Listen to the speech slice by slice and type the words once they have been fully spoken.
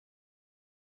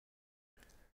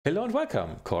Hello and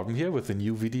welcome, Corbin here with a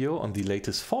new video on the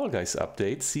latest Fall Guys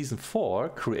update, Season 4,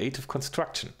 Creative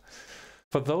Construction.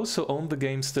 For those who own the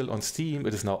game still on Steam,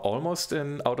 it is now almost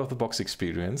an out-of-the-box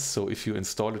experience, so if you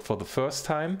install it for the first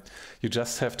time, you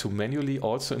just have to manually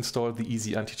also install the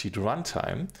Easy AntiCheat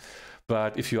runtime.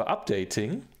 But if you are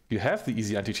updating, you have the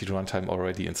Easy AntiCheat runtime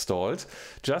already installed,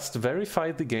 just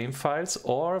verify the game files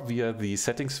or via the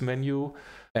settings menu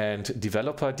and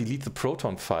developer delete the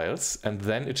Proton files, and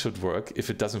then it should work if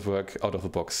it doesn't work out of the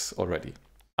box already.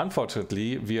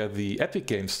 Unfortunately, via the Epic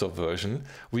Game Store version,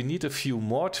 we need a few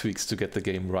more tweaks to get the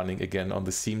game running again on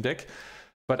the Steam Deck,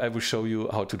 but I will show you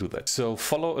how to do that. So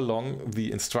follow along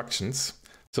the instructions.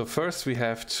 So first we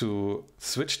have to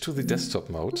switch to the desktop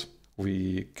mode.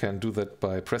 We can do that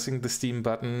by pressing the Steam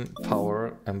button,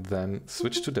 power, and then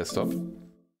switch to desktop.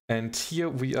 And here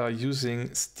we are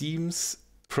using Steam's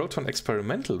Proton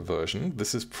experimental version.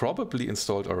 This is probably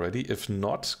installed already. If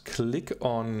not, click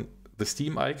on the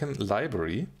Steam icon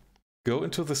library, go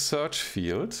into the search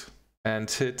field and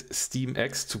hit Steam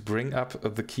X to bring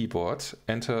up the keyboard.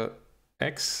 Enter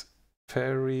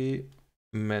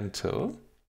experimental.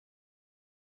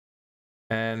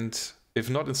 And if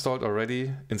not installed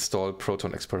already, install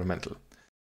Proton experimental.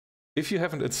 If you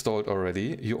haven't installed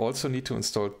already, you also need to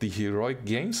install the Heroic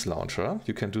Games Launcher.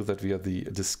 You can do that via the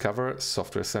Discover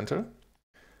Software Center.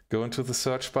 Go into the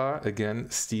search bar, again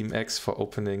Steam X for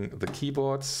opening the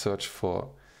keyboard, search for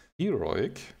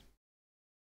Heroic.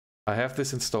 I have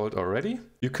this installed already.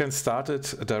 You can start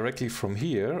it directly from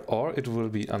here, or it will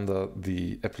be under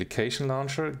the Application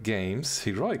Launcher, Games,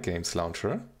 Heroic Games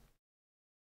Launcher.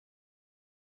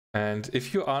 And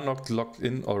if you are not logged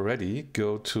in already,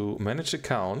 go to Manage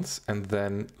Accounts and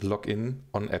then log in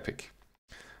on Epic.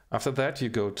 After that, you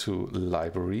go to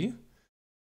Library.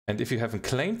 And if you haven't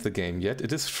claimed the game yet,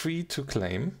 it is free to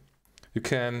claim. You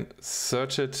can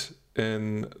search it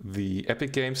in the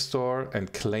Epic Game Store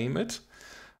and claim it.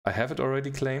 I have it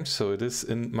already claimed, so it is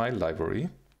in my library.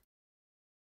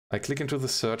 I click into the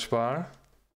search bar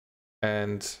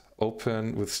and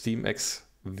open with Steam X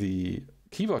the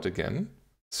keyboard again.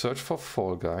 Search for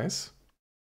Fall Guys,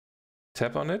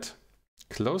 tap on it,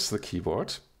 close the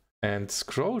keyboard, and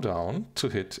scroll down to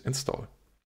hit install.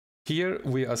 Here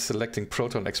we are selecting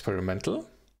Proton Experimental.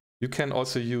 You can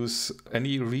also use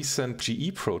any recent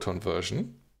GE Proton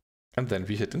version, and then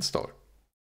we hit install.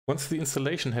 Once the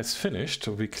installation has finished,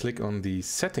 we click on the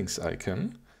settings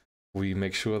icon. We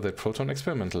make sure that Proton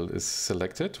Experimental is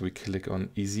selected. We click on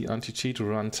Easy AntiCheat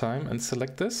Runtime and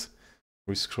select this.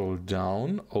 We scroll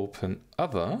down, open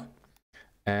Other,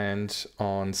 and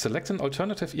on Select an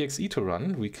Alternative EXE to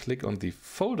run, we click on the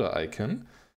folder icon,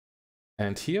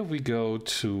 and here we go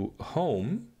to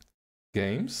Home,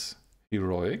 Games,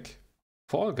 Heroic,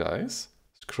 Fall Guys,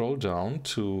 scroll down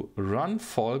to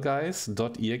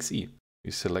RunFallGuys.exe.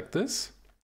 We select this,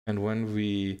 and when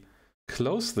we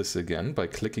close this again by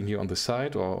clicking here on the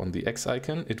side or on the X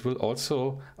icon, it will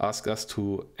also ask us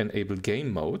to enable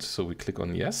game mode, so we click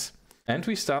on Yes. And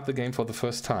we start the game for the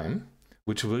first time,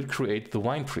 which will create the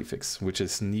wine prefix, which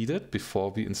is needed before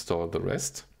we install the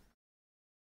rest.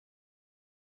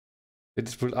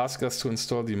 It will ask us to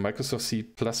install the Microsoft C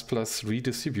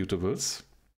Redistributables.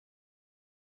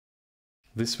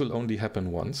 This will only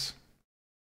happen once,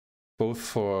 both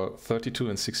for 32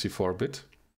 and 64-bit.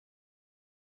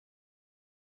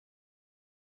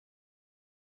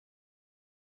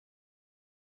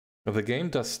 The game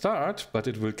does start, but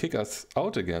it will kick us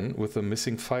out again with a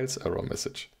missing files error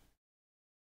message.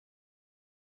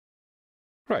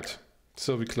 Right,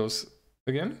 so we close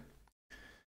again.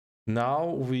 Now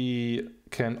we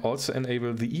can also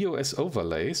enable the EOS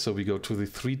Overlay, so we go to the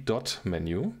three-dot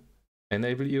menu,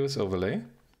 enable EOS Overlay,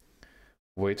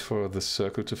 wait for the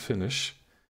circle to finish,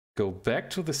 go back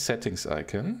to the settings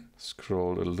icon,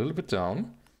 scroll a little bit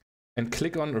down, and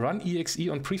click on Run EXE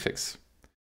on Prefix.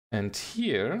 And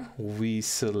here we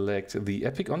select the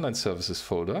Epic Online Services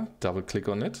folder, double click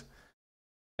on it,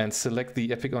 and select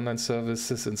the Epic Online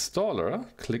Services installer,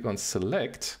 click on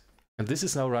Select, and this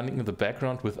is now running in the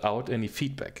background without any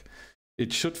feedback.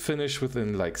 It should finish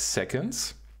within like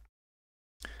seconds.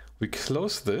 We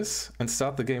close this and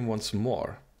start the game once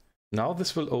more. Now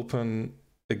this will open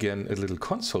again a little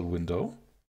console window,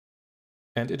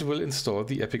 and it will install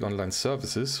the Epic Online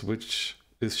Services, which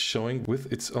is showing with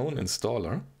its own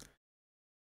installer.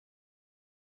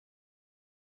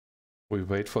 We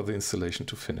wait for the installation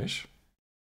to finish.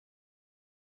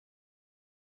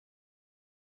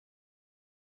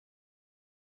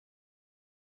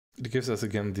 It gives us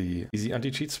again the Easy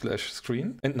AntiCheat splash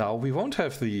screen, and now we won't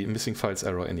have the missing files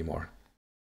error anymore.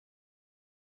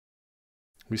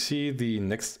 We see the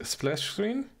next splash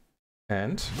screen,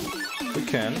 and we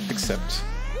can accept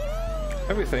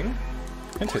everything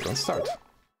and hit on start.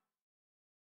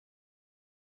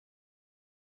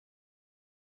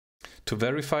 To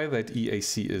verify that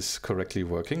EAC is correctly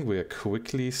working, we are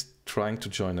quickly trying to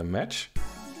join a match.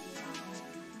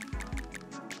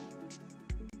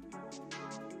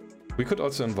 We could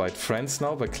also invite friends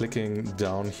now by clicking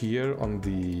down here on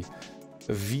the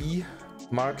V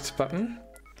marked button.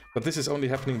 But this is only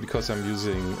happening because I'm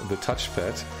using the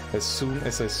touchpad. As soon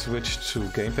as I switch to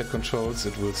gamepad controls,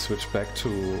 it will switch back to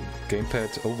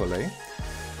gamepad overlay.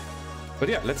 But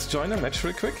yeah, let's join a match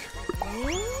real quick.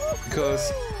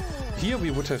 Because here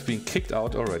we would have been kicked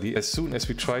out already as soon as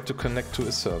we tried to connect to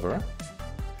a server.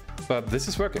 But this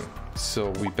is working, so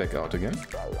we back out again.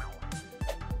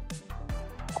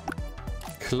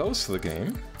 Close the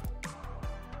game,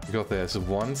 because there's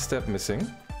one step missing.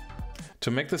 To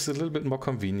make this a little bit more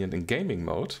convenient in gaming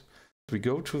mode, we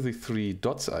go to the 3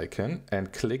 dots icon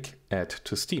and click Add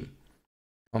to Steam.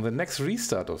 On the next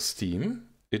restart of Steam,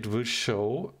 it will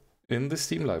show in the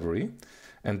Steam library,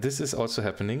 and this is also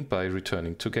happening by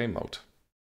returning to game mode.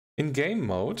 In game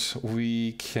mode,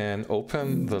 we can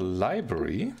open the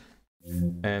library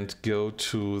and go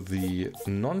to the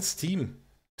non-Steam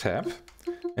tab,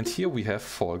 and here we have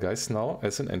Fall Guys now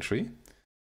as an entry.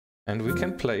 And we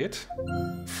can play it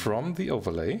from the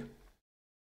overlay.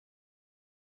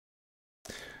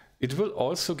 It will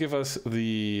also give us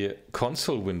the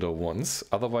console window once,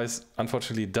 otherwise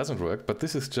unfortunately it doesn't work, but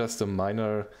this is just a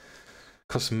minor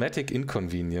cosmetic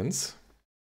inconvenience.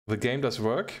 The game does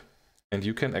work and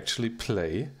you can actually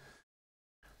play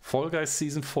Fall Guys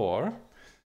Season 4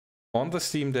 on the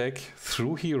Steam Deck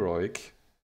through Heroic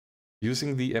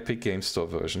using the Epic Game Store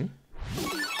version.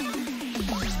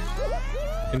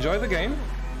 Enjoy the game.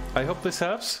 I hope this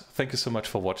helps. Thank you so much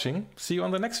for watching. See you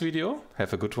on the next video.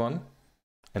 Have a good one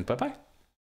and bye-bye.